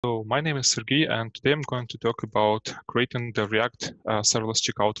So my name is Sergei, and today I'm going to talk about creating the React serverless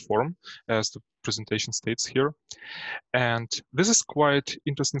checkout form, as the presentation states here. And this is quite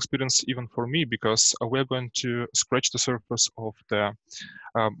interesting experience even for me, because we're going to scratch the surface of the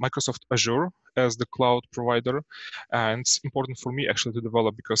Microsoft Azure as the cloud provider. And it's important for me actually to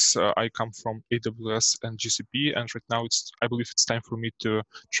develop, because I come from AWS and GCP, and right now I believe it's time for me to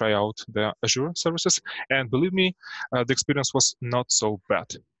try out the Azure services. And believe me, the experience was not so bad.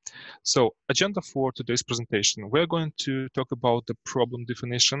 So, agenda for today's presentation. We're going to talk about the problem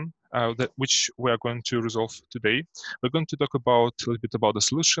definition, which we are going to resolve today. We're going to talk about a little bit about the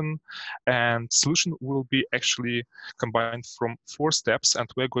solution, and solution will be actually combined from 4 steps, and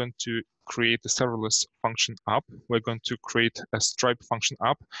we're going to create a serverless function app. We're going to create a Stripe function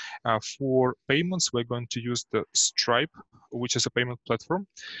app. For payments, we're going to use the Stripe, which is a payment platform.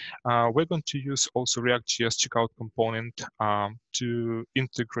 We're going to use also ReactJS checkout component to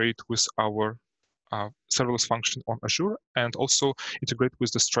integrate with our serverless function on Azure, and also integrate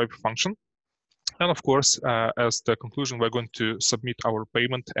with the Stripe function. And of course, as the conclusion, we're going to submit our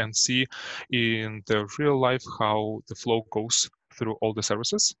payment and see in the real life how the flow goes through all the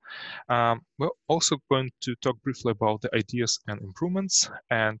services. We're also going to talk briefly about the ideas and improvements,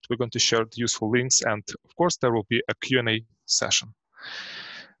 and we're going to share the useful links, and of course, there will be a Q&A session.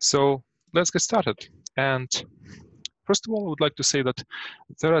 So let's get started. And first of all, I would like to say that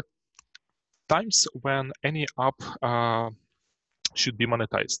there are times when any app should be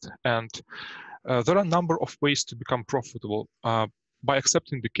monetized. And there are a number of ways to become profitable. By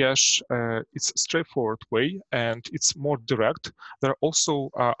accepting the cash, it's a straightforward way and it's more direct. There are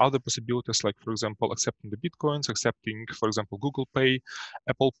also other possibilities, like, for example, accepting the Bitcoins, accepting, for example, Google Pay,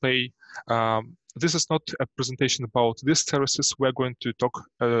 Apple Pay. This is not a presentation about these services. We're going to talk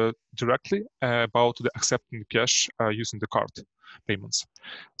directly about the accepting cash using the card payments.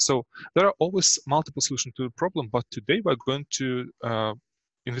 So there are always multiple solutions to the problem, but today we're going to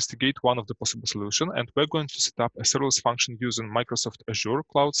investigate one of the possible solutions, and we're going to set up a serverless function using Microsoft Azure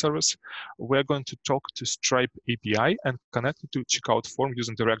cloud service. We're going to talk to Stripe API and connect it to checkout form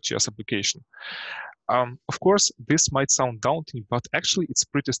using the ReactJS application. Of course, this might sound daunting, but actually it's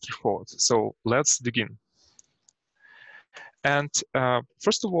pretty straightforward. So let's dig in. And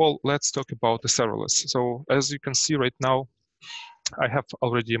first of all, let's talk about the serverless. So as you can see right now, I have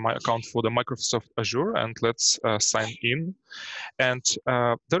already my account for the Microsoft Azure, and let's sign in. And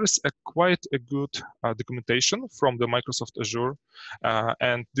there is quite a good documentation from the Microsoft Azure,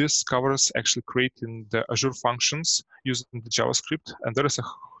 and this covers actually creating the Azure functions using the JavaScript. And there is a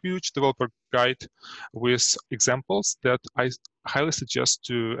huge developer guide with examples that I highly suggest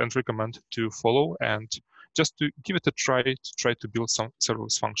to and recommend to follow, and just to give it a try to build some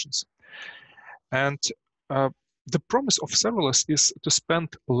serverless functions. And the promise of serverless is to spend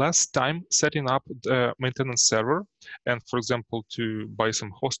less time setting up the maintenance server and, for example, to buy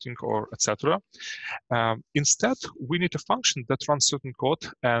some hosting or etc. Instead, we need a function that runs certain code,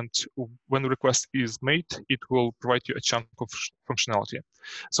 and when a request is made, it will provide you a chunk of functionality.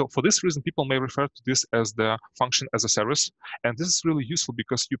 So for this reason, people may refer to this as the function as a service. And this is really useful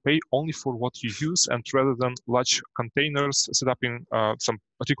because you pay only for what you use, and rather than large containers set up in some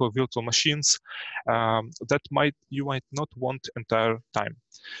particular virtual machines that you might not want entire time.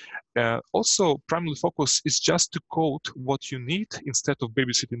 Also, primary focus is just to code what you need instead of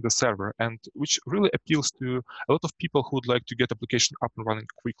babysitting the server, and which really appeals to a lot of people who would like to get application up and running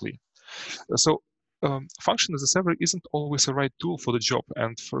quickly. So function as a server isn't always the right tool for the job.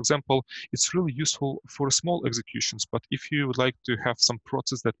 And for example, it's really useful for small executions. But if you would like to have some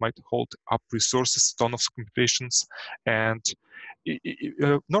process that might hold up resources, ton of computations, and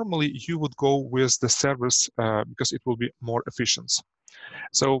normally you would go with the servers because it will be more efficient.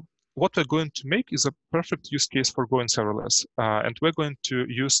 So what we're going to make is a perfect use case for going serverless. And we're going to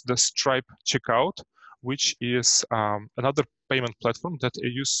use the Stripe checkout, which is another payment platform that I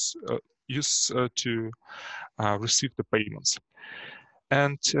use to receive the payments.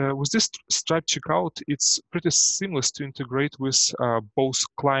 And with this Stripe checkout, it's pretty seamless to integrate with both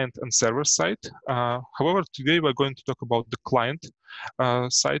client and server side. However, today we're going to talk about the client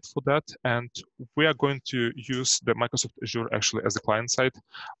side for that, and we are going to use the Microsoft Azure actually as the client side,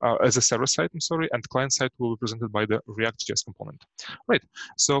 as a server side, I'm sorry, and client side will be presented by the ReactJS component. Right,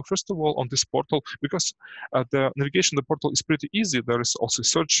 so first of all, on this portal, because the navigation of the portal is pretty easy, there is also a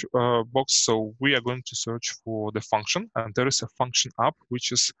search box, so we are going to search for the function, and there is a function app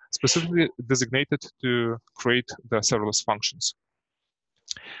which is specifically designated to create the serverless functions.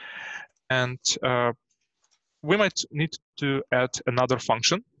 And we might need to add another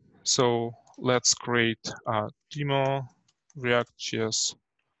function. So let's create demo ReactJS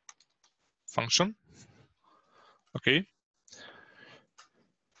function. Okay.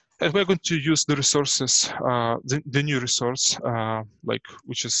 And we're going to use the resources, the new resource,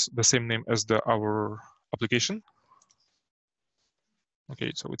 which is the same name as our application.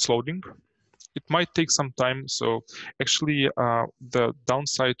 Okay, so it's loading. It might take some time. So actually, the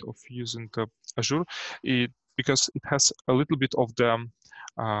downside of using the Azure, because it has a little bit of the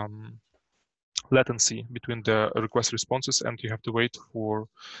latency between the request responses, and you have to wait for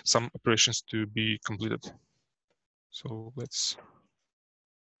some operations to be completed. So let's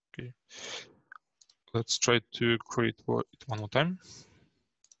try to create it one more time.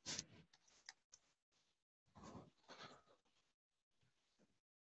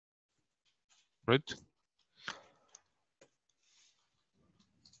 Right.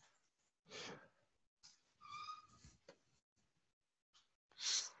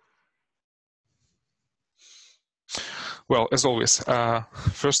 Well, as always,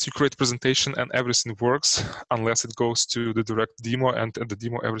 first you create a presentation and everything works unless it goes to the direct demo, and at the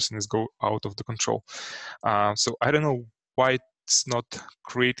demo everything is go out of the control. So I don't know why it's not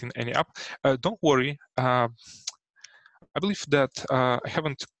creating any app. Don't worry. I believe that I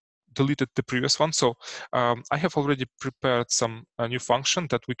haven't deleted the previous one. So I have already prepared some new function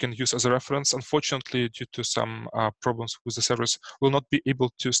that we can use as a reference. Unfortunately, due to some problems with the servers, we'll not be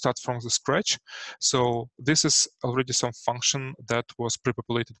able to start from the scratch. So this is already some function that was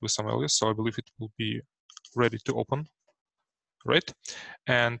pre-populated with some values. So I believe it will be ready to open, right?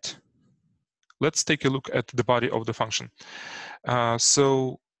 And let's take a look at the body of the function.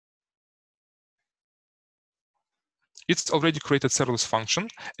 So it's already created serverless function,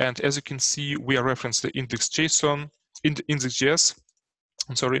 and as you can see, we are referencing the index.json, index.js.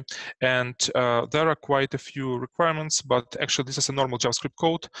 I'm sorry, and there are quite a few requirements, but actually this is a normal JavaScript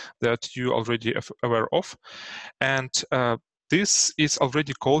code that you already are aware of, and this is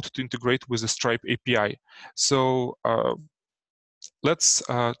already code to integrate with the Stripe API. So let's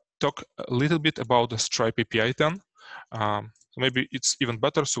talk a little bit about the Stripe API then. Maybe it's even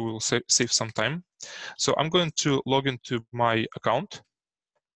better, so we'll save some time. So I'm going to log into my account.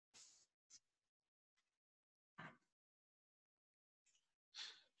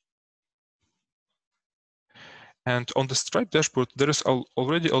 And on the Stripe dashboard, there is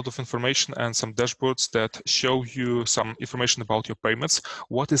already a lot of information and some dashboards that show you some information about your payments.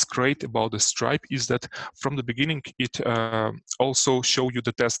 What is great about the Stripe is that from the beginning, it also show you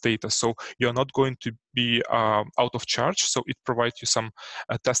the test data. So you're not going to be out of charge. So it provides you some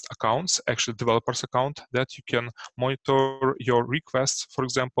test accounts, actually developer's account, that you can monitor your requests, for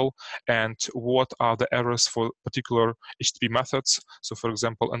example, and what are the errors for particular HTTP methods. So for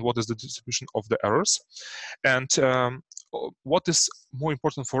example, and what is the distribution of the errors. And what is more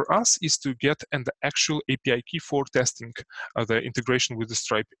important for us is to get an actual API key for testing the integration with the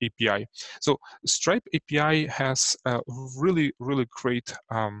Stripe API. So Stripe API has a really, really great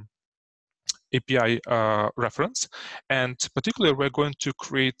API reference, and particularly we're going to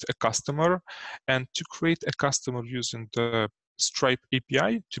create a customer, and to create a customer using the Stripe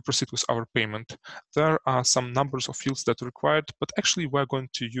API to proceed with our payment, there are some numbers of fields that are required, but actually we're going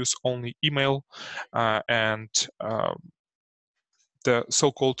to use only email and the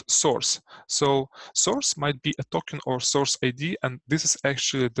so-called source. So source might be a token or source ID, and this is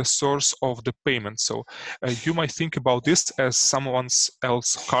actually the source of the payment. So you might think about this as someone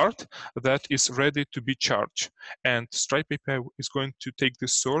else's card that is ready to be charged. And Stripe API is going to take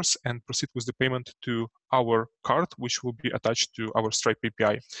this source and proceed with the payment to our card, which will be attached to our Stripe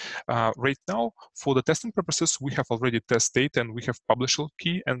API. Right now, for the testing purposes, we have already test data and we have publisher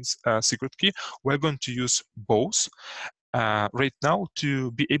key and secret key. We're going to use both. Right now,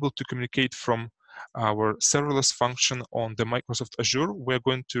 to be able to communicate from our serverless function on the Microsoft Azure, we're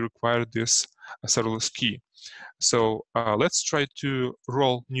going to require this serverless key. So let's try to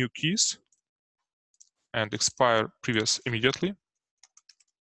roll new keys and expire previous immediately.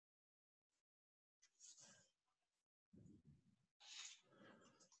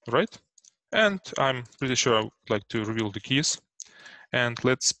 Right? And I'm pretty sure I would like to reveal the keys. And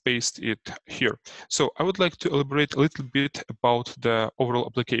let's paste it here. So I would like to elaborate a little bit about the overall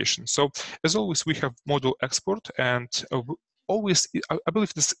application. So as always, we have module export, and always, I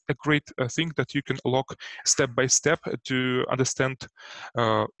believe this is a great thing that you can log step by step to understand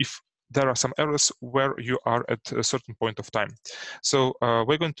if there are some errors where you are at a certain point of time. So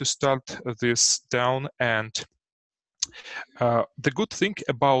we're going to start this down, and the good thing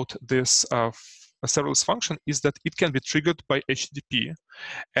about this serverless function is that it can be triggered by HTTP,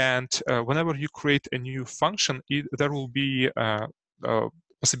 and whenever you create a new function, there will be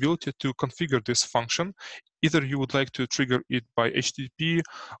possibility to configure this function. Either you would like to trigger it by HTTP,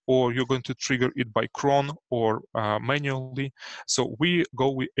 or you're going to trigger it by cron or manually. So we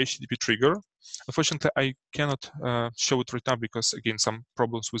go with HTTP trigger. Unfortunately, I cannot show it right now because, again, some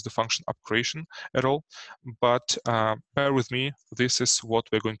problems with the function upgradation at all. But bear with me, this is what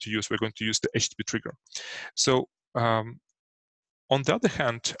we're going to use. We're going to use the HTTP trigger. So on the other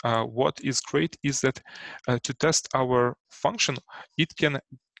hand, what is great is that to test our function, it can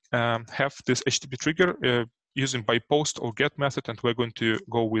have this HTTP trigger using by post or get method, and we're going to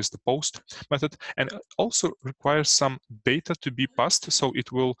go with the post method. And it also requires some data to be passed, so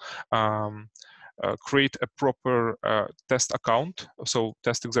it will create a proper test account, so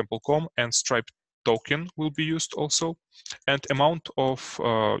test example.com, and Stripe token will be used also, and amount of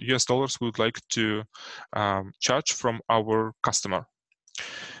US dollars we would like to charge from our customer.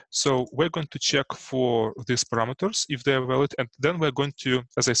 So we're going to check for these parameters if they are valid, and then we're going to,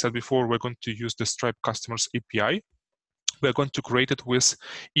 as I said before, we're going to use the Stripe customers API. We're going to create it with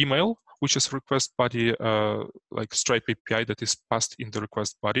email, which is request body, like Stripe API that is passed in the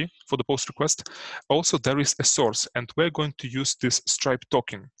request body for the post request. Also, there is a source, and we're going to use this Stripe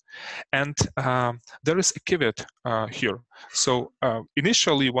token. And there is a caveat here. So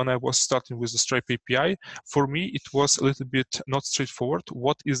initially, when I was starting with the Stripe API, for me, it was a little bit not straightforward.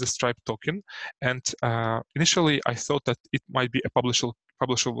 What is the Stripe token? And initially, I thought that it might be a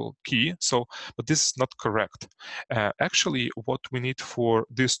publishable key, but this is not correct. Actually, what we need for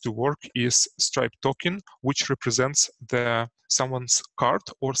this to work is Stripe token, which represents someone's card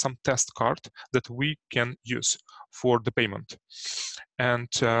or some test card that we can use for the payment.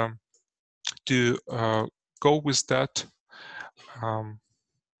 And to go with that,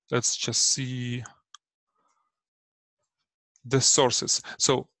 let's just see the sources.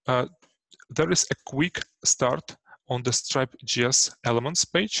 So there is a quick start on the Stripe.js elements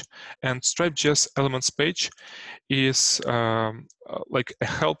page, and Stripe.js elements page is like a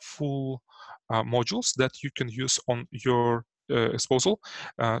helpful modules that you can use on your disposal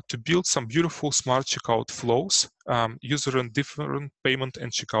to build some beautiful smart checkout flows using different payment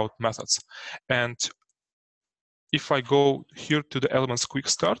and checkout methods. And if I go here to the elements quick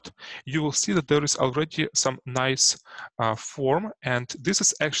start, you will see that there is already some nice form, and this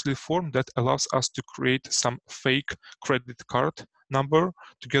is actually a form that allows us to create some fake credit card number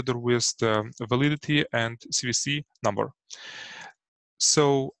together with the validity and CVC number.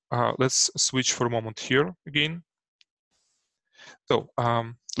 So let's switch for a moment here again. So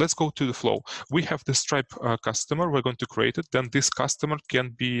let's go to the flow. We have the Stripe customer. We're going to create it. Then this customer can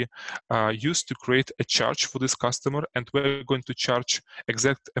be used to create a charge for this customer, and we're going to charge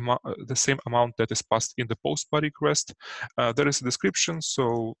the same amount that is passed in the post body request. There is a description,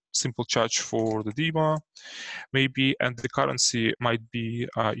 so simple charge for the demo, maybe, and the currency might be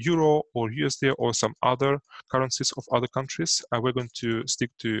Euro or USD or some other currencies of other countries. We're going to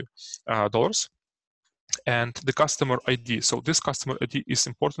stick to dollars. And the customer ID. So this customer ID is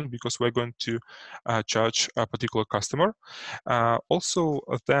important because we're going to charge a particular customer. Also,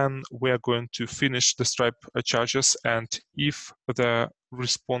 then we're going to finish the Stripe charges, and if the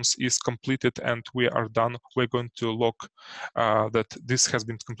response is completed and we are done, we're going to log that this has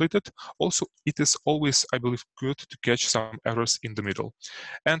been completed. Also, it is always, I believe, good to catch some errors in the middle.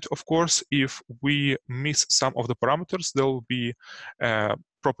 And of course, if we miss some of the parameters, there will be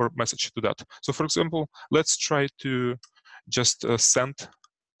proper message to that. So for example, let's try to just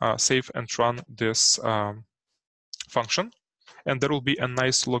save and run this function, and there will be a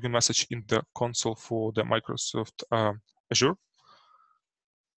nice login message in the console for the Microsoft Azure.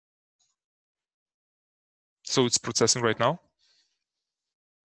 So it's processing right now.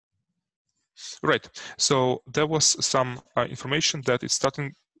 Right, so there was some information that it's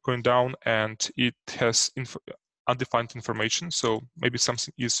starting going down, and it has undefined information, so maybe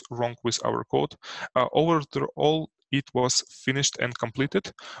something is wrong with our code. Overall, it was finished and completed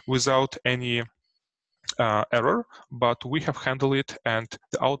without any error, but we have handled it, and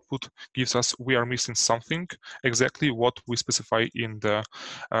the output gives us we are missing something, exactly what we specify in the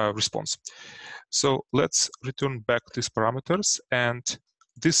response. So let's return back these parameters and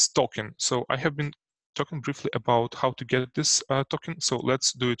this token. So I have been talking briefly about how to get this token, so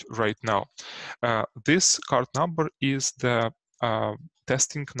let's do it right now. This card number is the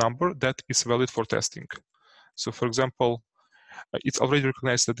testing number that is valid for testing. So for example, it's already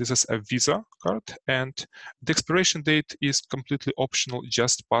recognized that this is a Visa card, and the expiration date is completely optional.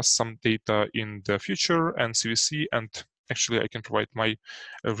 Just pass some data in the future and CVC, and actually I can provide my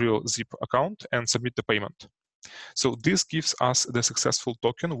real zip account and submit the payment. So this gives us the successful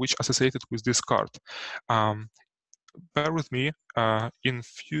token which associated with this card. bear with me. In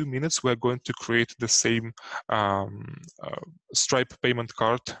few minutes, we're going to create the same Stripe payment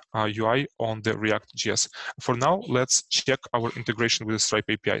card UI on the ReactJS. For now, let's check our integration with the Stripe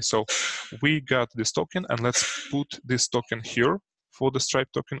API. So we got this token, and let's put this token here for the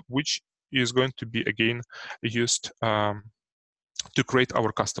Stripe token, which is going to be again used to create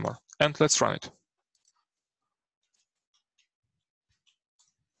our customer. And let's run it.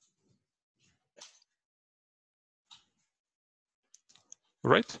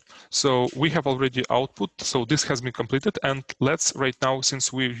 Right, so we have already output, so this has been completed, and let's right now,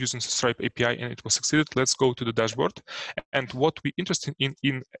 since we're using the Stripe API and it was succeeded, let's go to the dashboard. And what we're interested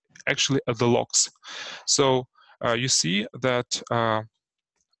in actually are the logs. So you see that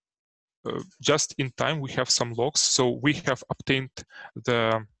just in time we have some logs. So we have obtained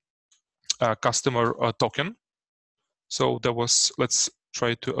the customer token. So there was, let's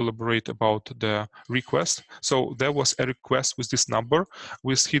try to elaborate about the request. So there was a request with this number,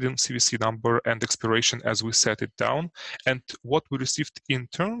 with hidden CVC number and expiration as we set it down. And what we received in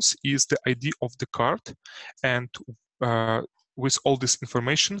turns is the ID of the card, and with all this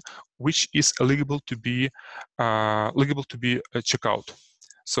information, which is eligible to be checked out.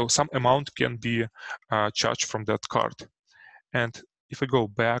 So some amount can be charged from that card. And if I go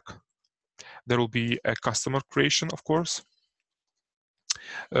back, there will be a customer creation, of course.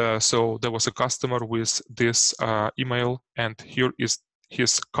 So there was a customer with this email, and here is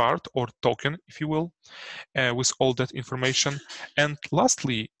his card or token, if you will, with all that information. And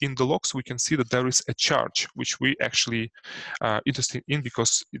lastly, in the logs, we can see that there is a charge, which we actually interested in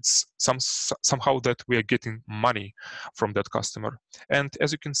because it's somehow that we are getting money from that customer. And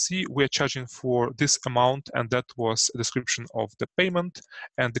as you can see, we are charging for this amount, and that was a description of the payment,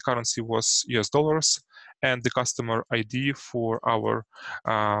 and the currency was US dollars, and the customer ID for our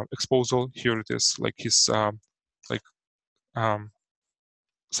exposal. Here it is, like his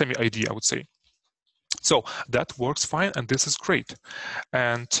semi ID, I would say. So that works fine, and this is great.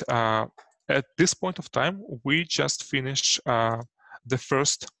 And at this point of time, we just finished the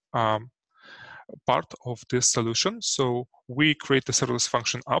first part of this solution. So we create the serverless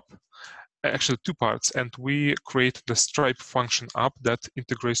function app, actually two parts, and we create the Stripe function app that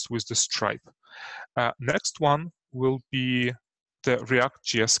integrates with the Stripe. Next one will be the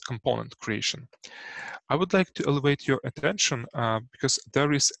ReactJS component creation. I would like to elevate your attention because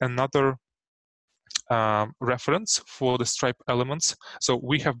there is another reference for the Stripe elements. So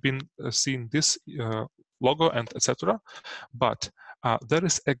we have been seeing this logo and etc. But there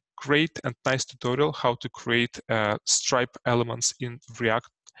is a great and nice tutorial how to create Stripe elements in React.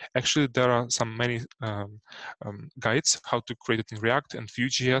 Actually, there are many guides how to create it in React and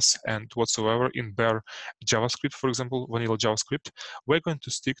Vue.js and whatsoever in bare JavaScript, for example, vanilla JavaScript. We're going to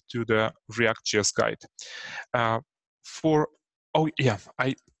stick to the React.js guide.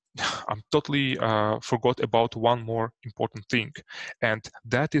 I'm totally forgot about one more important thing, and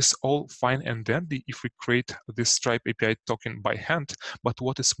that is all fine and dandy if we create this Stripe API token by hand. But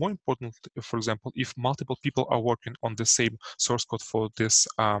what is more important, for example, if multiple people are working on the same source code for this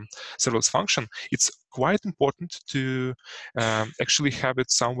serverless function, it's quite important to actually have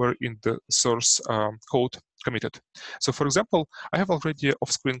it somewhere in the source code committed. So for example, I have already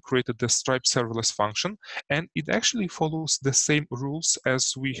off-screen created the Stripe serverless function, and it actually follows the same rules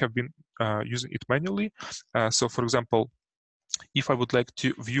as we have been using it manually. So for example, if I would like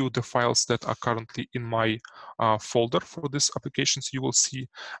to view the files that are currently in my folder for these applications, you will see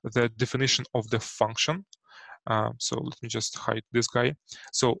the definition of the function. So let me just hide this guy.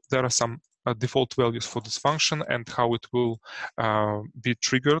 So there are some default values for this function and how it will be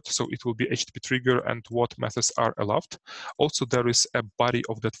triggered. So it will be HTTP trigger and what methods are allowed. Also, there is a body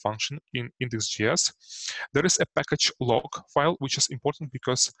of that function in index.js. There is a package log file, which is important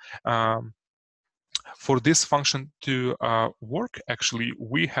because for this function to work, actually,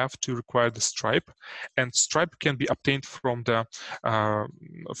 we have to require the Stripe, and Stripe can be obtained from the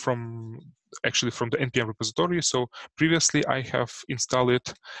from the npm repository. So previously, I have installed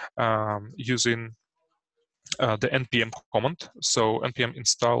it using the npm command. So npm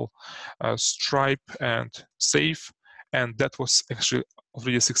install Stripe and save, and that was actually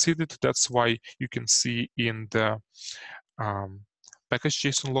already succeeded. That's why you can see in the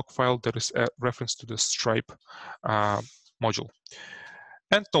package.json log file, there is a reference to the Stripe module.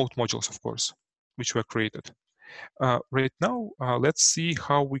 And node modules, of course, which were created. Right now, let's see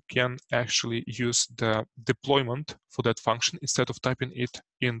how we can actually use the deployment for that function instead of typing it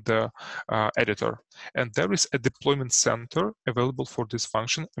in the editor. And there is a deployment center available for this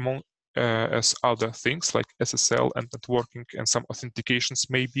function. Among as other things like SSL and networking and some authentications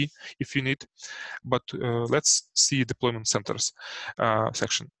maybe if you need. But let's see deployment centers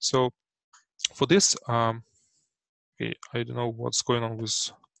section. So for this, okay, I don't know what's going on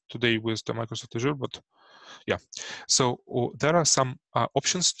with today with the Microsoft Azure, but yeah. So there are some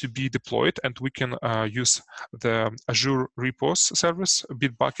options to be deployed, and we can use the Azure repos service,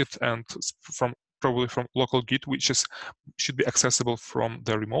 Bitbucket, and probably from local Git, which should be accessible from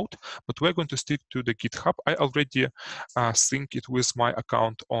the remote. But we're going to stick to the GitHub. I already sync it with my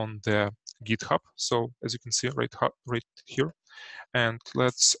account on the GitHub. So as you can see right here, and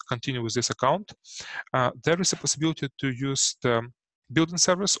let's continue with this account. There is a possibility to use the building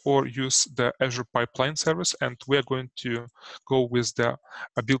service or use the Azure pipeline service, and we're going to go with the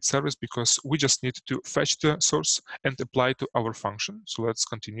build service because we just need to fetch the source and apply to our function. So let's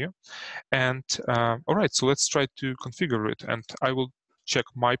continue. And all right, so let's try to configure it, and I will check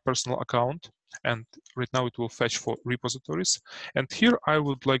my personal account, and right now it will fetch for repositories. And here I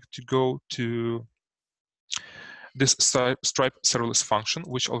would like to go to this Stripe serverless function,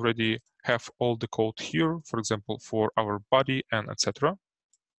 which already have all the code here, for example, for our body and etc.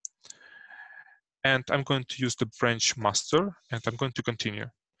 And I'm going to use the branch master, and I'm going to continue.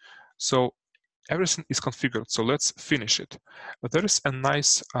 So everything is configured, so let's finish it. There is a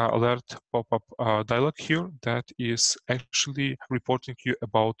nice alert pop-up dialog here that is actually reporting you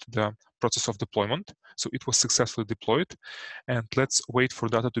about the process of deployment. So it was successfully deployed, and let's wait for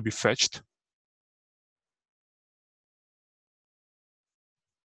data to be fetched.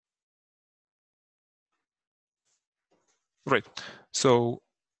 Right, so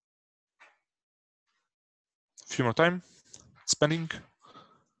a few more time, spending.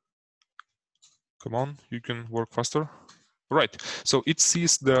 Come on, you can work faster. Right, so it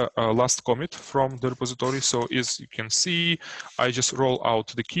sees the last commit from the repository. So as you can see, I just roll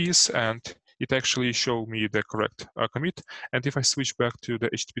out the keys and it actually show me the correct commit. And if I switch back to the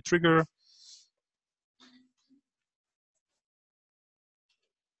HTTP trigger,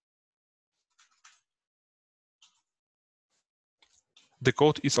 the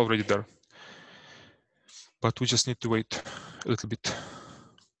code is already there, but we just need to wait a little bit.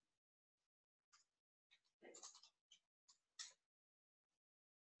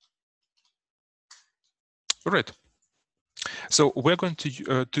 All right. So we're going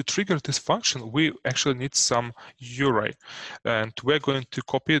to trigger this function, we actually need some URI. And we're going to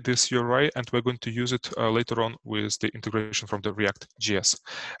copy this URI and we're going to use it later on with the integration from the ReactJS.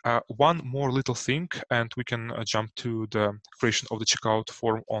 One more little thing, and we can jump to the creation of the checkout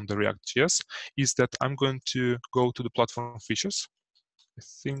form on the ReactJS, is that I'm going to go to the platform features. I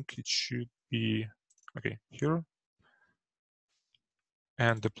think it should be, okay, here.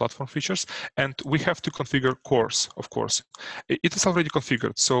 And the platform features, and we have to configure CORS, of course. It is already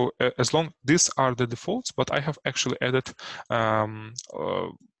configured, so as long these are the defaults, but I have actually added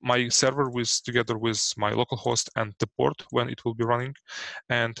my server together with my local host and the port when it will be running,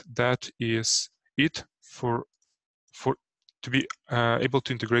 and that is it for to be able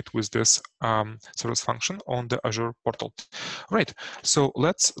to integrate with this service function on the Azure portal. Right, so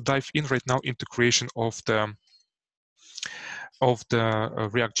let's dive in right now into creation of the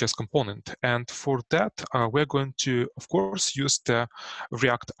ReactJS component. And for that, we're going to, of course, use the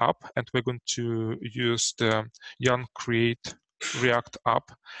React app, and we're going to use the yarn create React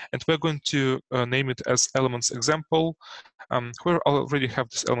app, and we're going to name it as elements example. We already have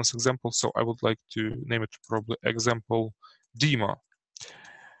this elements example, so I would like to name it probably example demo.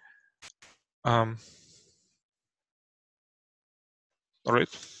 All right,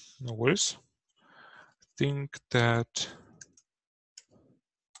 no worries. I think that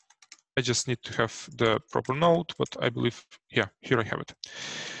I just need to have the proper node, but I believe, yeah, here I have it.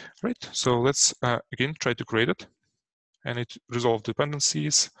 Right, so let's again try to create it, and it resolve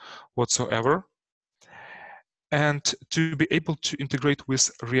dependencies whatsoever. And to be able to integrate with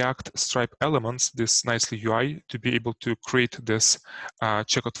React Stripe elements, this nicely UI, to be able to create this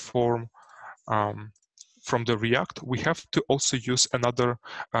checkout form from the React, we have to also use another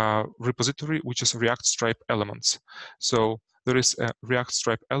repository, which is React Stripe elements. So there is a React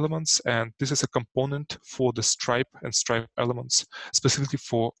Stripe elements, and this is a component for the Stripe and Stripe elements, specifically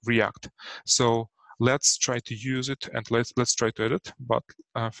for React. So let's try to use it, and let's try to edit. But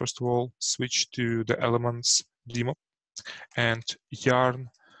first of all, switch to the elements demo and yarn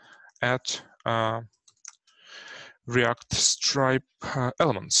add React Stripe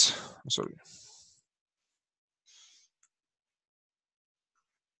elements. Sorry.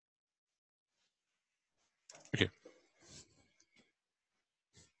 Okay.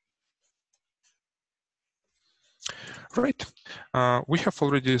 Right, we have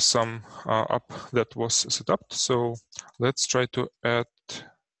already some app that was set up, so let's try to add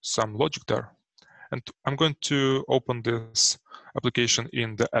some logic there. And I'm going to open this application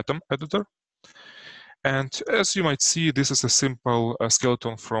in the Atom editor. And as you might see, this is a simple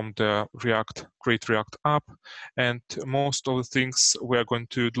skeleton from the Create React app. And most of the things we are going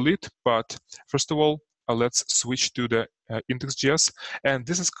to delete. But first of all, let's switch to the index.js. And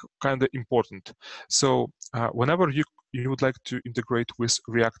this is kind of important. So whenever you would like to integrate with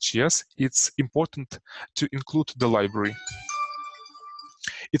ReactJS, it's important to include the library.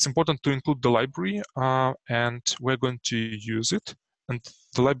 It's important to include the library, and we're going to use it. And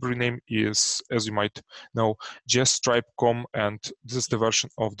the library name is, as you might know, JSTripe.com, and this is the version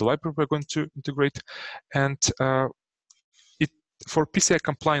of the library we're going to integrate. And for PCI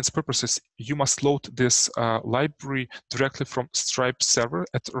compliance purposes, you must load this library directly from Stripe server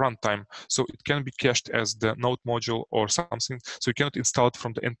at runtime. So it can be cached as the node module or something. So you cannot install it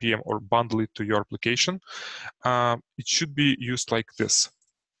from the NPM or bundle it to your application. It should be used like this.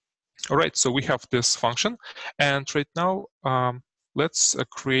 All right, so we have this function. And right now, let's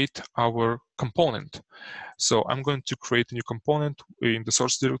create our component. So I'm going to create a new component in the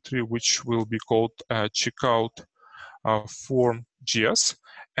source directory, which will be called checkout form.js.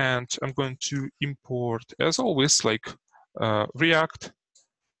 And I'm going to import, as always, like React.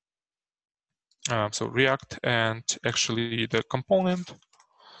 So React and actually the component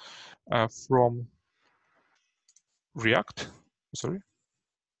from React, sorry.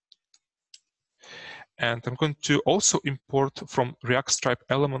 And I'm going to also import from React Stripe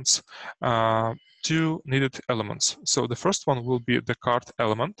elements two needed elements. So the first one will be the cart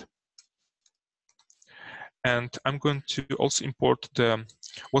element. And I'm going to also import the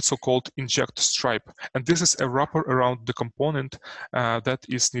what's so-called inject stripe. And this is a wrapper around the component that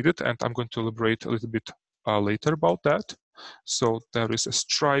is needed. And I'm going to elaborate a little bit later about that. So there is a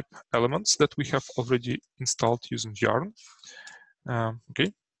stripe elements that we have already installed using Yarn.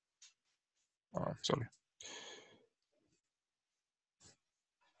 Okay. Sorry.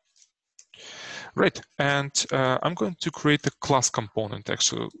 Right, and I'm going to create a class component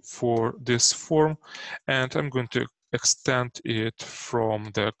actually for this form, and I'm going to extend it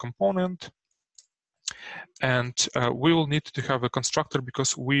from the component. And we will need to have a constructor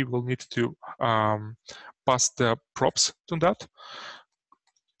because we will need to pass the props to that.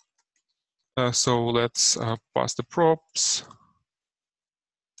 So let's pass the props.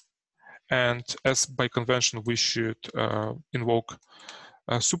 And as by convention, we should invoke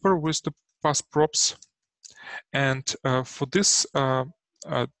super with the pass props. And for this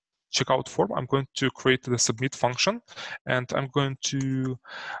checkout form, I'm going to create the submit function, and I'm going to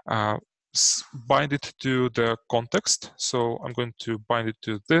bind it to the context. So I'm going to bind it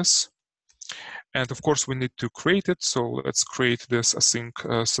to this. And of course, we need to create it. So let's create this async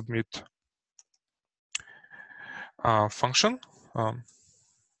submit function.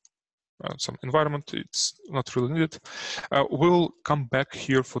 Some environment, it's not really needed. We'll come back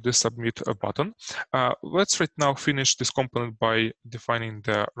here for the submit button. Let's right now finish this component by defining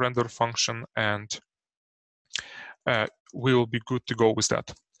the render function, and we will be good to go with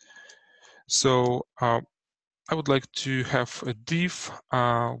that. So I would like to have a div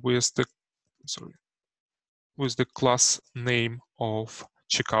with the class name of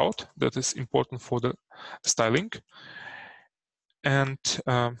checkout. That is important for the styling. And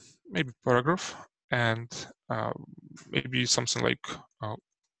maybe paragraph, and maybe something like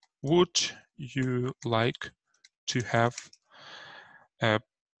would you like to have a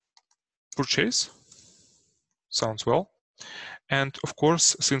purchase? Sounds well. And of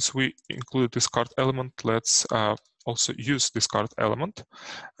course, since we included this cart element, let's also use this cart element.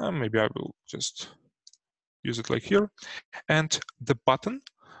 Maybe I will just use it like here. And the button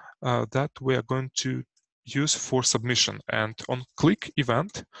that we are going to use for submission. And on click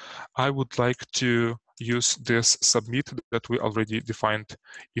event, I would like to use this submit that we already defined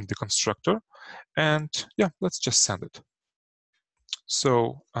in the constructor. And yeah, let's just send it.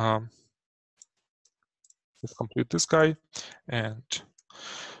 So let's complete this guy and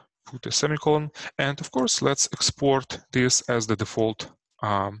put a semicolon. And of course, let's export this as the default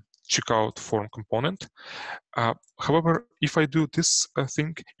checkout form component. However, if I do this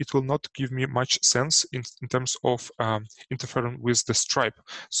thing, it will not give me much sense in terms of interfering with the stripe.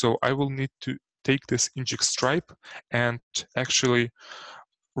 So I will need to take this inject stripe and actually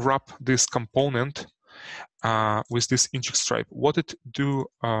wrap this component with this inject stripe. What it do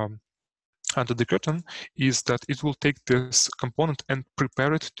under the curtain is that it will take this component and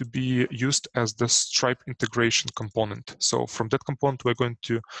prepare it to be used as the Stripe integration component. So from that component, we're going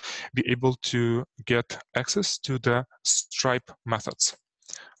to be able to get access to the Stripe methods.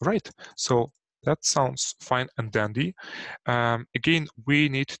 Right, so that sounds fine and dandy. Again, we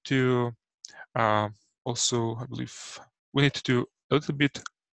need to also, I believe, we need to do a little bit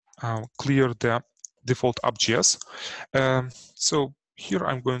clear the default app.js. So here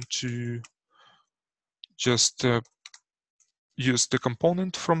I'm going to just use the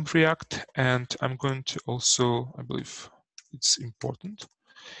component from React, and I'm going to also, I believe it's important,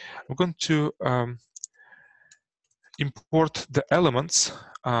 I'm going to import the elements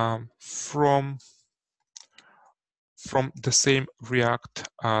from the same React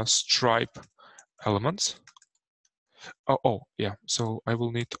Stripe elements. Oh, yeah, so I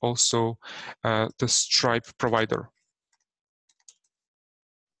will need also the Stripe provider,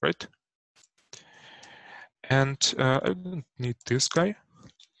 right? And I don't need this guy.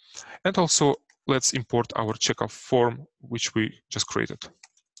 And also, let's import our checkout form, which we just created.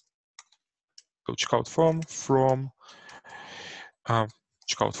 So checkout form from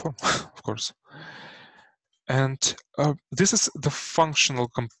checkout form, of course. And this is the functional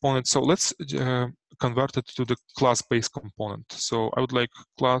component. So let's convert it to the class-based component. So I would like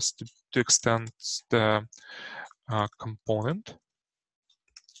class to extend the component.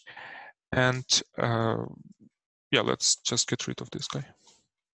 And yeah, let's just get rid of this guy.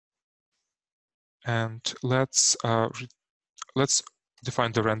 And let's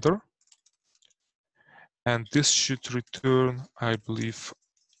define the render. And this should return, I believe.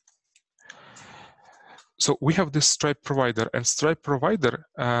 So we have this Stripe provider, and Stripe provider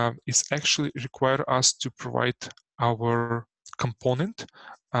is actually require us to provide our component,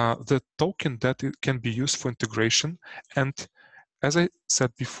 the token that it can be used for integration. And as I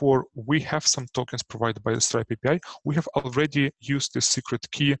said before, we have some tokens provided by the Stripe API. We have already used the secret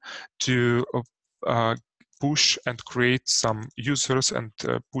key to push and create some users and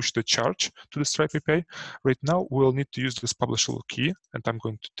push the charge to the Stripe API. Right now, we'll need to use this publishable key, and I'm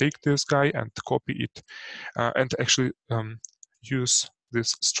going to take this guy and copy it and actually use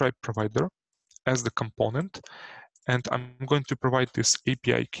this Stripe provider as the component. And I'm going to provide this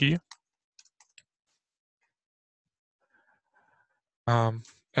API key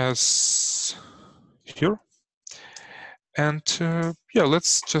as here. And yeah,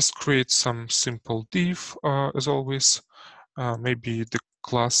 let's just create some simple div as always. Maybe the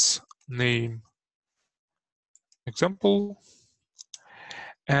class name example.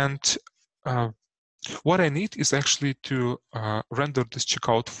 And what I need is actually to render this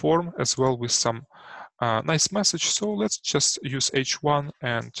checkout form as well with some nice message. So let's just use h1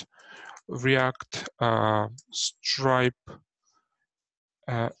 and React Stripe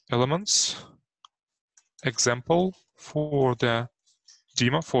elements example for the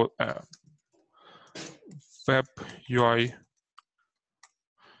demo for web UI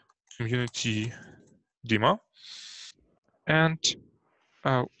community demo. And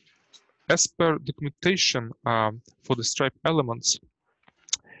as per documentation for the Stripe elements,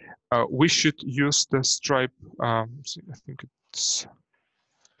 we should use the Stripe, I think it's,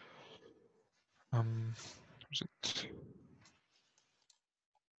 is it?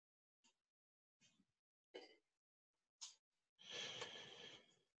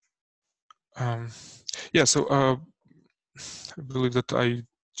 Yeah, so I believe that I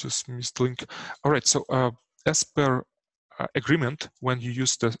just missed the link. All right, so as per agreement, when you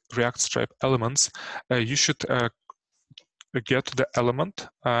use the React Stripe elements, you should get the element,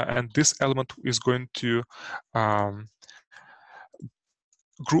 and this element is going to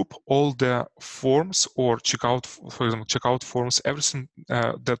group all the forms or checkout, for example, checkout forms, everything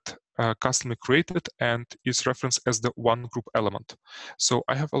that customer created and is referenced as the one group element. So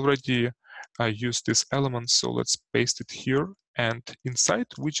I have already used this element, so let's paste it here. And inside,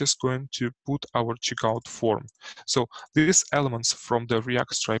 we're just going to put our checkout form. So these elements from the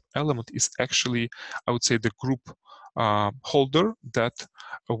React Stripe element is actually, I would say, the group holder that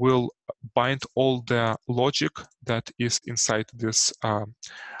will bind all the logic that is inside this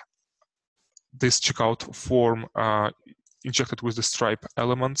this checkout form injected with the Stripe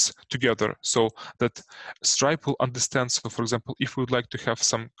elements together, so that Stripe will understand. So for example, if we would like to have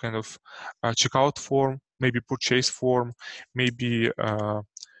some kind of checkout form, maybe purchase form, maybe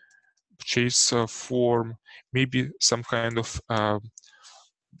purchase form, maybe some kind of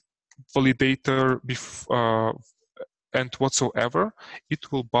validator and whatsoever,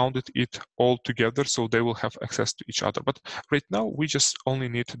 it will bound it all together, so they will have access to each other. But right now, we just only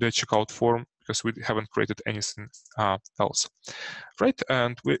need the checkout form, because we haven't created anything else, right?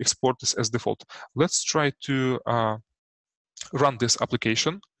 And we export this as default. Let's try to run this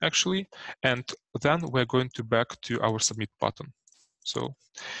application actually, and then we're going to back to our submit button. So,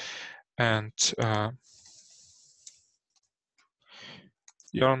 and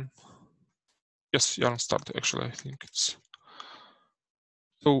Yarn, yes, Yarn start actually, I think it's.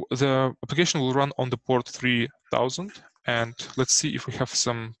 So the application will run on the port 3000, and let's see if we have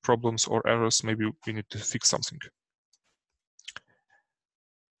some problems or errors. Maybe we need to fix something.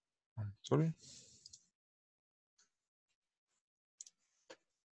 Sorry.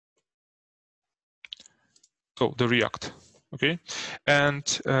 So the React, okay,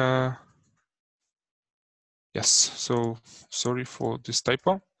 and yes. So sorry for this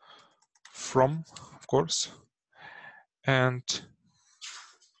typo. From, of course, and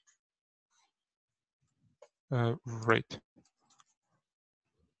right.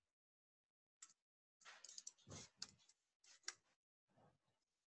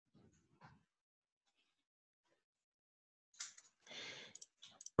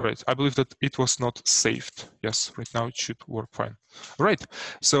 Right, I believe that it was not saved. Yes, right now it should work fine. Right,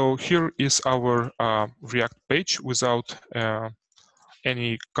 so here is our React page without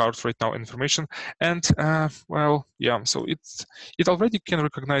any card right now information, and well, yeah, so it already can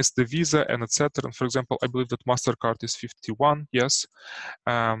recognize the Visa and etc. And for example, I believe that MasterCard is 51, yes,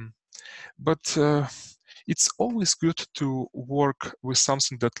 but it's always good to work with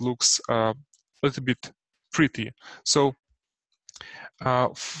something that looks a little bit pretty. So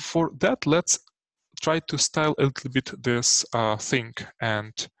for that, let's try to style a little bit this thing,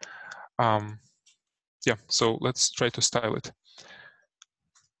 and yeah, so let's try to style it.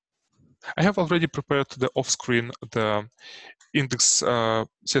 I have already prepared the off-screen the index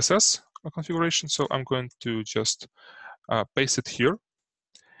CSS configuration, so I'm going to just paste it here,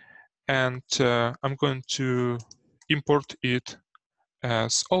 and I'm going to import it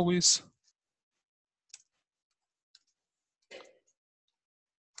as always.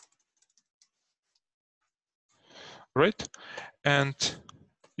 Right, and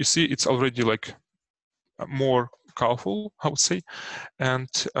you see it's already like more colorful, I would say, and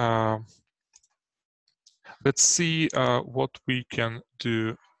let's see what we can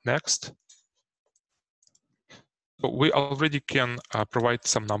do next. So we already can provide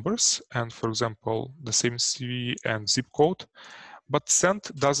some numbers, and for example, the same CV and zip code, but send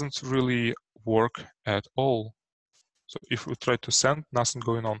doesn't really work at all. So if we try to send, nothing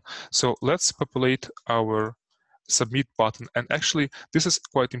going on. So let's populate our submit button. And actually, this is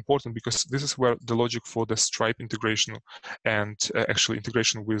quite important because this is where the logic for the Stripe integration and actually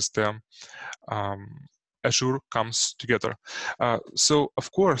integration with the Azure comes together. So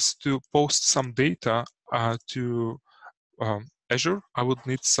of course, to post some data to Azure, I would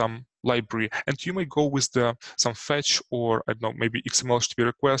need some library, and you may go with some fetch or I don't know, maybe XML HTTP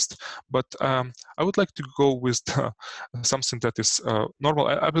request, but I would like to go with something that is normal.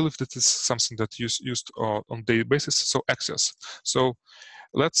 I believe that is something that is used on daily basis, so Axios. So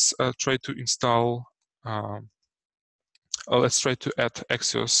let's try to install, let's try to add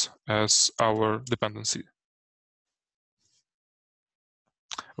Axios as our dependency.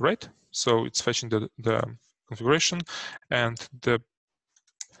 Right, so it's fetching the configuration, and the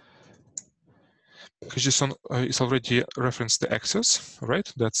JSON is already referenced the Axios, right?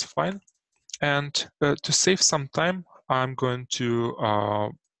 That's fine. And to save some time, I'm going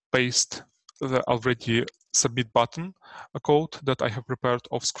to paste the already submit button code that I have prepared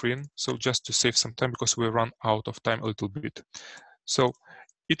off screen. So just to save some time because we run out of time a little bit. So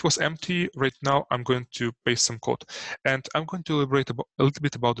it was empty. Right now, I'm going to paste some code. And I'm going to elaborate a little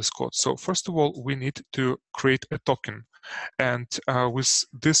bit about this code. So first of all, we need to create a token. And with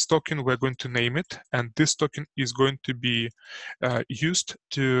this token, we're going to name it. And this token is going to be used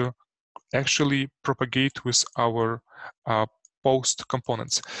to actually propagate with our post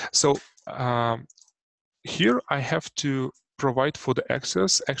components. So here I have to provide for the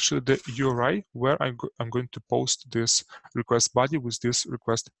access actually the URI where I'm going to post this request body with this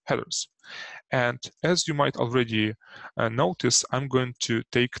request headers. And as you might already notice, I'm going to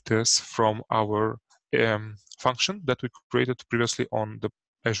take this from our function that we created previously on the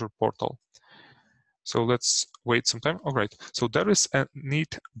Azure portal. So let's wait some time. All right, so there is a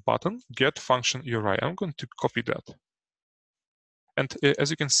neat button, get function URI. I'm going to copy that. And as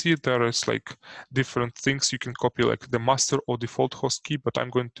you can see, there is like different things you can copy, like the master or default host key, but I'm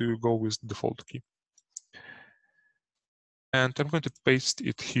going to go with default key. And I'm going to paste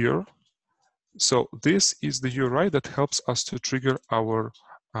it here. So this is the URI that helps us to trigger our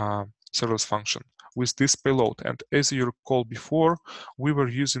serverless function. with this payload. And as you recall before, we were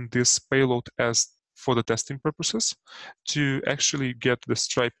using this payload as for the testing purposes to actually get the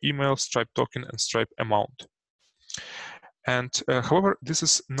Stripe email, Stripe token, and Stripe amount. And however, this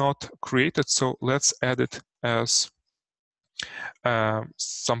is not created, so let's add it as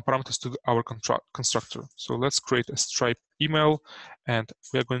some parameters to our constructor. So let's create a Stripe email, and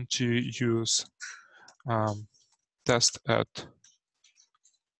we are going to use test at.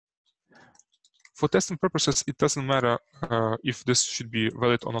 For testing purposes, it doesn't matter if this should be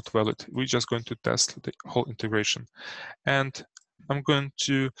valid or not valid. We're just going to test the whole integration. And I'm going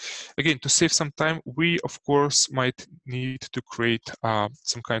to, again, to save some time, we, of course, might need to create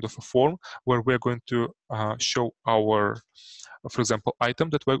some kind of a form where we're going to show our, for example,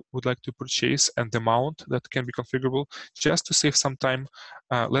 item that we would like to purchase and the amount that can be configurable. Just to save some time,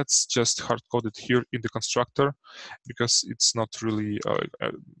 let's just hard code it here in the constructor, because it's not really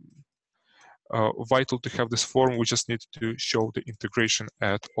vital to have this form. We just need to show the integration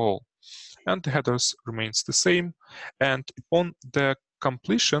at all. And the headers remains the same. And upon the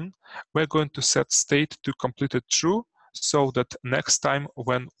completion, we're going to set state to completed true, so that next time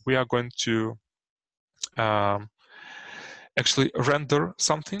when we are going to actually render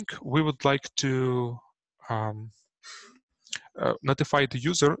something, we would like to notify the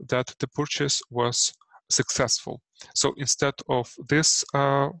user that the purchase was successful. So instead of this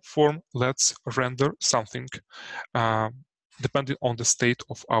form, let's render something depending on the state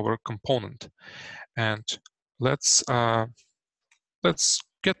of our component. And let's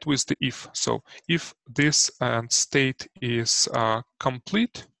get with the if. So if this state is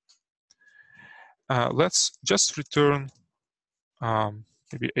complete, let's just return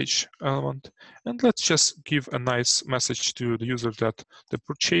maybe H element, and let's just give a nice message to the user that the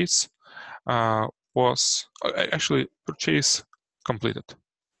purchase was actually purchase completed.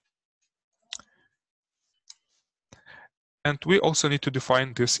 And we also need to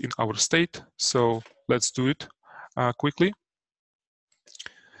define this in our state. So let's do it quickly.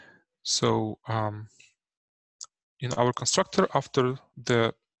 So in our constructor, after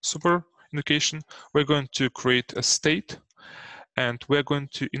the super indication, we're going to create a state, and we're going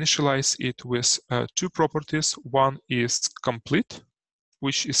to initialize it with two properties. One is complete,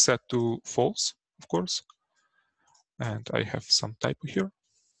 which is set to false, of course. And I have some typo here.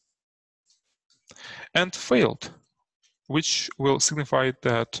 And failed, which will signify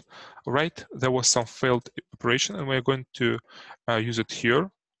that, right, there was some failed operation, and we're going to use it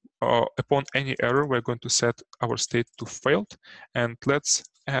here. Upon any error, we're going to set our state to failed. And let's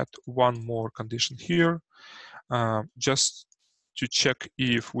add one more condition here, just to check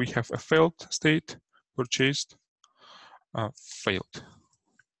if we have a failed state, purchased, failed.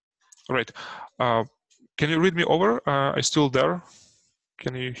 All right. Can you read me over? Are you still there?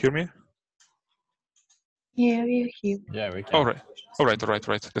 Can you hear me? Yeah, we hear. Yeah, we can. All right. All right. All right.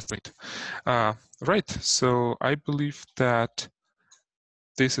 Right. That's great. Right. So I believe that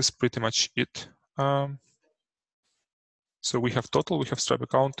this is pretty much it. So we have total, we have Stripe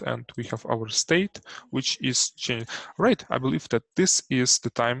account, and we have our state, which is changed. Right. I believe that this is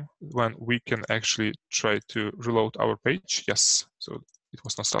the time when we can actually try to reload our page. Yes. So it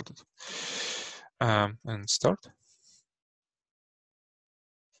was not started. And start.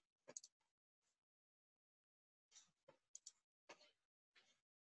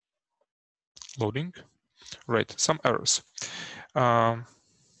 Loading. Right. Some errors.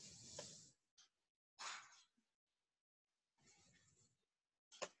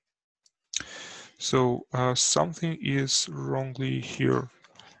 So something is wrongly here.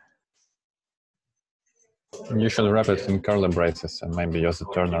 You should wrap it in curly braces and maybe use a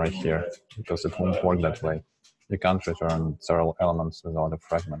ternary here, because it won't work that way. You can't return several elements without a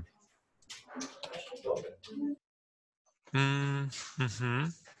fragment. Mm-hmm.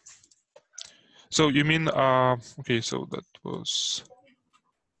 So you mean, okay, so that was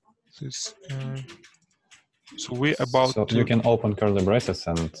this. So we're about so to... you can open curly braces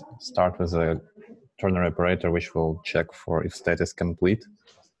and start with a ternary operator, which will check for if state is complete,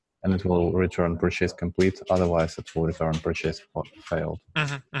 and it will return purchase complete. Otherwise, it will return purchase failed.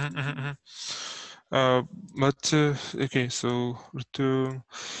 But okay, so return.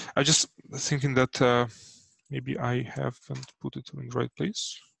 I'm just thinking that maybe I haven't put it in the right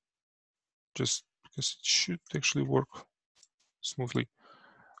place, just because it should actually work smoothly.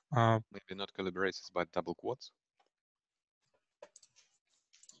 Maybe not curly braces, but double quotes.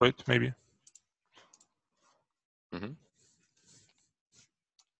 Right, maybe. Mm-hmm.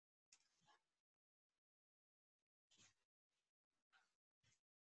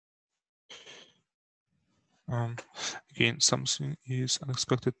 Again, something is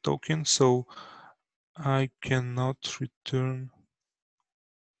unexpected token. So I cannot return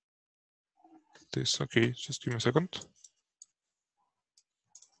this. Okay, just give me a second.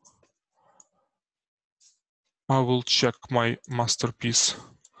 I will check my masterpiece.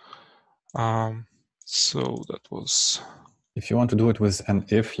 So that was. If you want to do it with an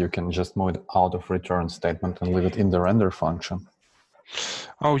if, you can just move it out of return statement and leave it in the render function.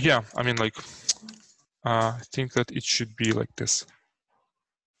 Oh yeah, I mean like, I think that it should be like this.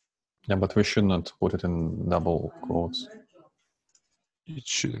 Yeah, but we should not put it in double quotes. It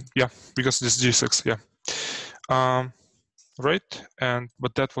shouldn't, yeah, because this G6, yeah. Right,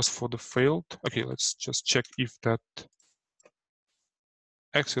 but that was for the failed. Okay, let's just check if that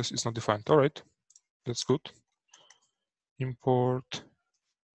access is not defined. All right, that's good. Import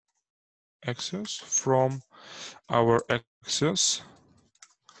access from our access.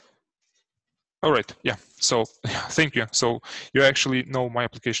 All right, yeah, so thank you. So you actually know my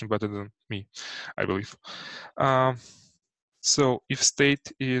application better than me, I believe. So if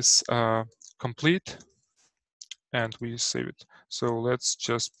state is complete and we save it. So let's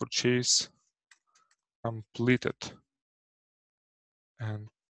just purchase completed. And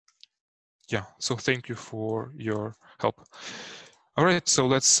yeah, so thank you for your help. All right, so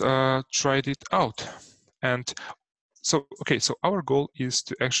let's try it out. And so, okay, so our goal is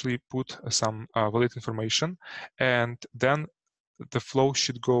to actually put some valid information, and then the flow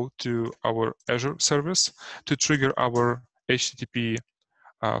should go to our Azure service to trigger our HTTP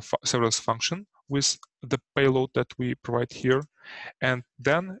serverless function with the payload that we provide here. And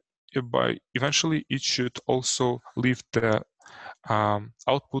then eventually it should also leave the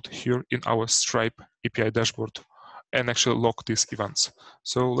output here in our Stripe API dashboard and actually log these events.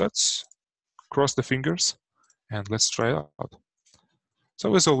 So let's cross the fingers and let's try it out.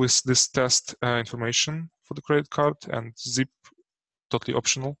 So as always, this test information for the credit card and zip, totally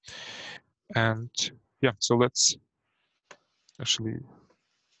optional. And yeah, so let's actually,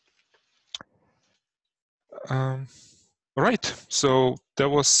 all right, so there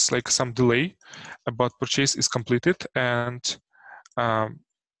was like some delay, but purchase is completed, and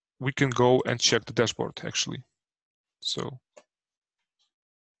we can go and check the dashboard actually. So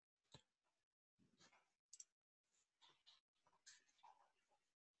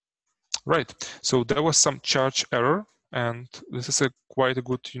right, so there was some charge error, and this is quite a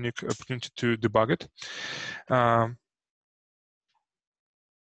good unique opportunity to debug it.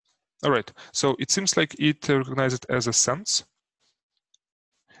 All right, so it seems like it recognized it as a cents.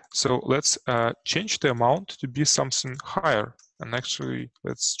 So let's change the amount to be something higher, and actually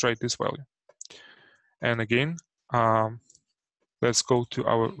let's try this value. And again, let's go to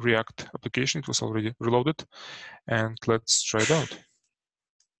our React application. It was already reloaded, and let's try it out.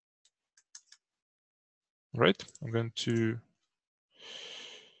 Right, I'm going to.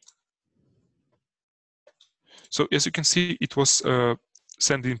 So as you can see, it was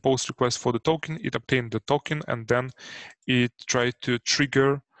sending post request for the token. It obtained the token, and then it tried to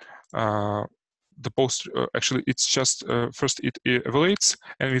trigger the post. Actually, it's just first it evaluates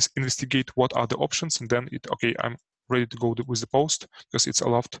and it investigate what are the options, and then it, okay, I'm ready to go with the post because it's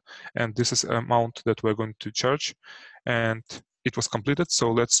allowed, and this is amount that we're going to charge, and it was completed.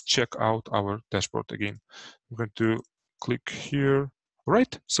 So let's check out our dashboard again. I'm going to click here.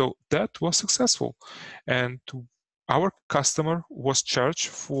 Right, so that was successful, and our customer was charged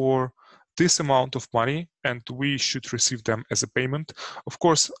for this amount of money, and we should receive them as a payment. Of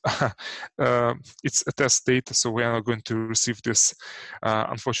course, it's a test data, so we are not going to receive this,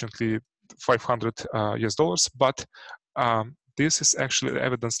 unfortunately, $500 US, but this is actually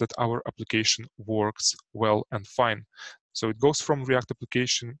evidence that our application works well and fine. So it goes from React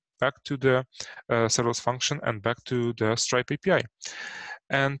application back to the serverless function and back to the Stripe API.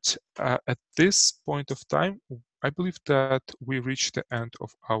 And at this point of time, I believe that we reached the end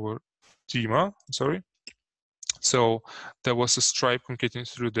of our demo. Sorry. So there was a Stripe communicating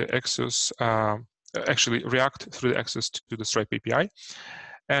through the access, actually React through the access to the Stripe API.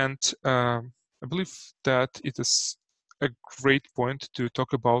 And I believe that it is a great point to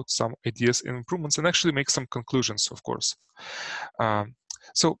talk about some ideas and improvements and actually make some conclusions, of course.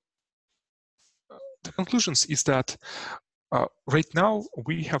 So the conclusions is that right now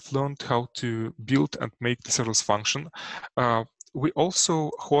we have learned how to build and make the serverless function. We also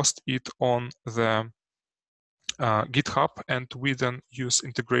host it on the GitHub, and we then use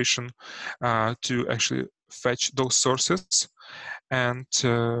integration to actually fetch those sources and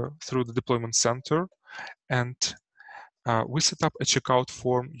through the deployment center. And we set up a checkout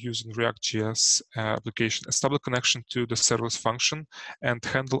form using ReactJS application, establish connection to the serverless function, and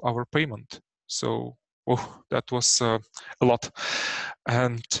handle our payment. So, oh, that was a lot.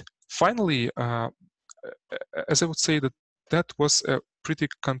 And finally, as I would say that was a pretty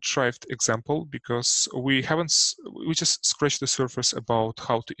contrived example because we just scratched the surface about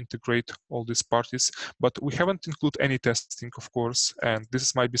how to integrate all these parties, but we haven't included any testing, of course, and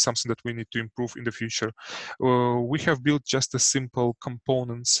this might be something that we need to improve in the future. We have built just a simple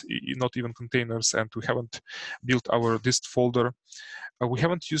components, not even containers, and we haven't built our dist folder. We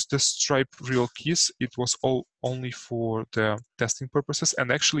haven't used the Stripe real keys. It was all only for the testing purposes.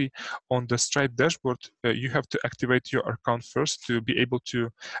 And actually, on the Stripe dashboard, you have to activate your account first to be able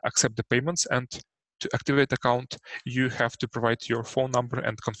to accept the payments. And to activate account, you have to provide your phone number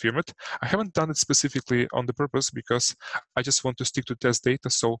and confirm it. I haven't done it specifically on the purpose because I just want to stick to test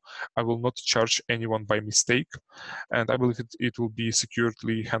data, so I will not charge anyone by mistake. And I believe it will be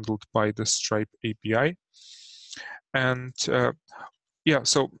securely handled by the Stripe API. And yeah,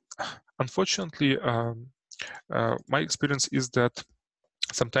 so unfortunately, my experience is that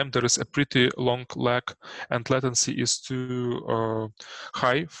sometimes there is a pretty long lag and latency is too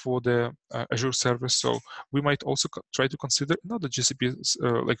high for the Azure service. So we might also try to consider another GCP,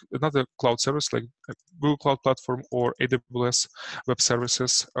 like another cloud service like Google Cloud Platform or AWS Web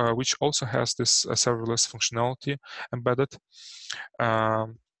Services, which also has this serverless functionality embedded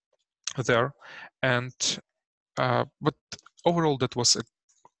there. And but overall, that was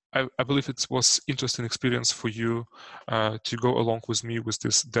I believe it was interesting experience for you to go along with me with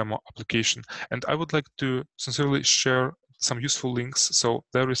this demo application. And I would like to sincerely share some useful links. So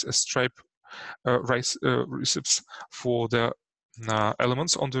there is a Stripe receipts for the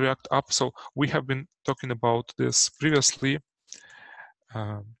elements on the React app. So we have been talking about this previously.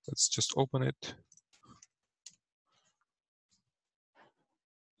 Let's just open it.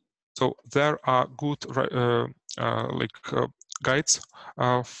 So there are good guides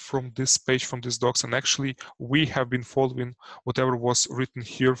from this page, from these docs, and actually we have been following whatever was written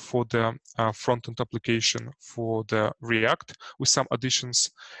here for the front-end application for the React with some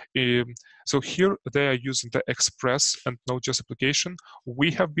additions. So here they are using the Express and Node.js application. We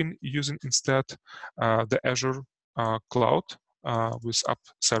have been using instead the Azure Cloud with App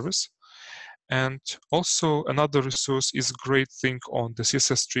Service. And also another resource is a great thing on the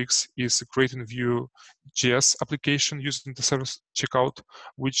CSS tricks is creating Vue.js application using the service checkout,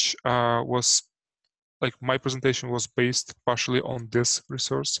 which was like my presentation was based partially on this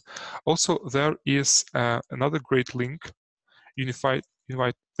resource. Also, there is another great link, unified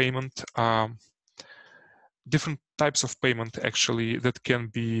payment, different types of payment actually that can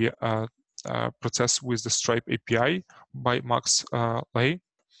be processed with the Stripe API by Max Lay.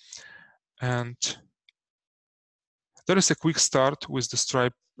 And there is a quick start with the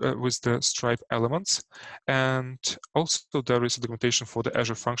Stripe elements, and also there is a documentation for the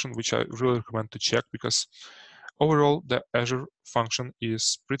Azure function, which I really recommend to check because overall the Azure function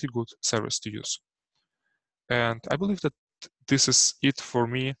is pretty good service to use. And I believe that this is it for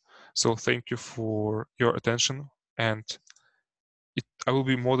me. So thank you for your attention, and I will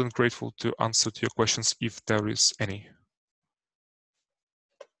be more than grateful to answer to your questions if there is any.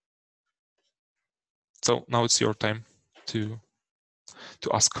 So now it's your time to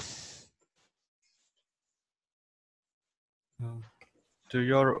ask. To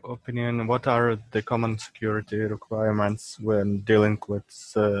your opinion, what are the common security requirements when dealing with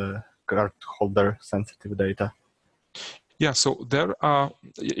cardholder sensitive data? Yeah, so there are,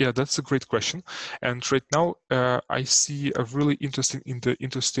 that's a great question. And right now, I see a really interesting in the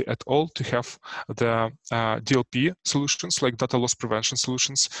industry at all to have the DLP solutions, like data loss prevention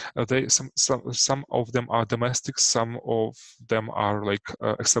solutions. Some of them are domestic, some of them are like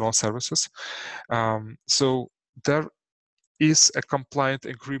external services. So there is a compliant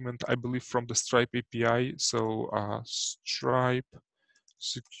agreement, I believe, from the Stripe API. So Stripe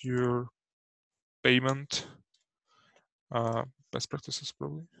secure payment. Best practices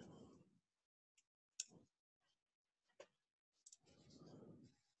probably.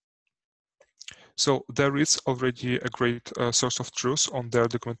 So there is already a great source of truth on their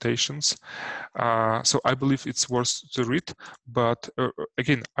documentations. So I believe it's worth to read. But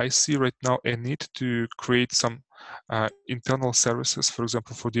again, I see right now a need to create some internal services, for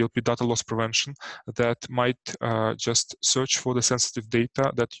example, for DLP data loss prevention, that might just search for the sensitive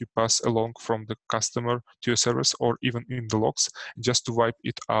data that you pass along from the customer to your service or even in the logs, just to wipe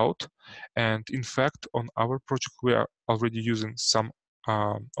it out. And in fact, on our project, we are already using some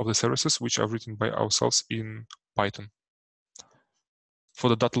of the services which are written by ourselves in Python for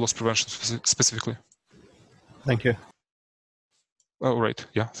the data loss prevention specifically. Thank you. Oh, right.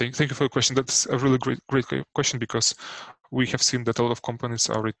 Yeah. Thank you for your question. That's a really great question because we have seen that a lot of companies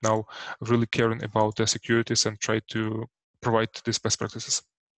are right now really caring about their securities and try to provide these best practices.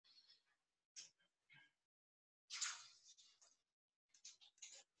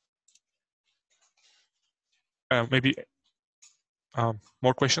 maybe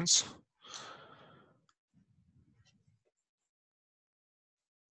more questions?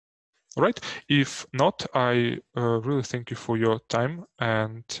 All right. If not, I really thank you for your time.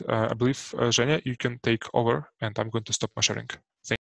 And I believe, Zhenya, you can take over, and I'm going to stop my sharing.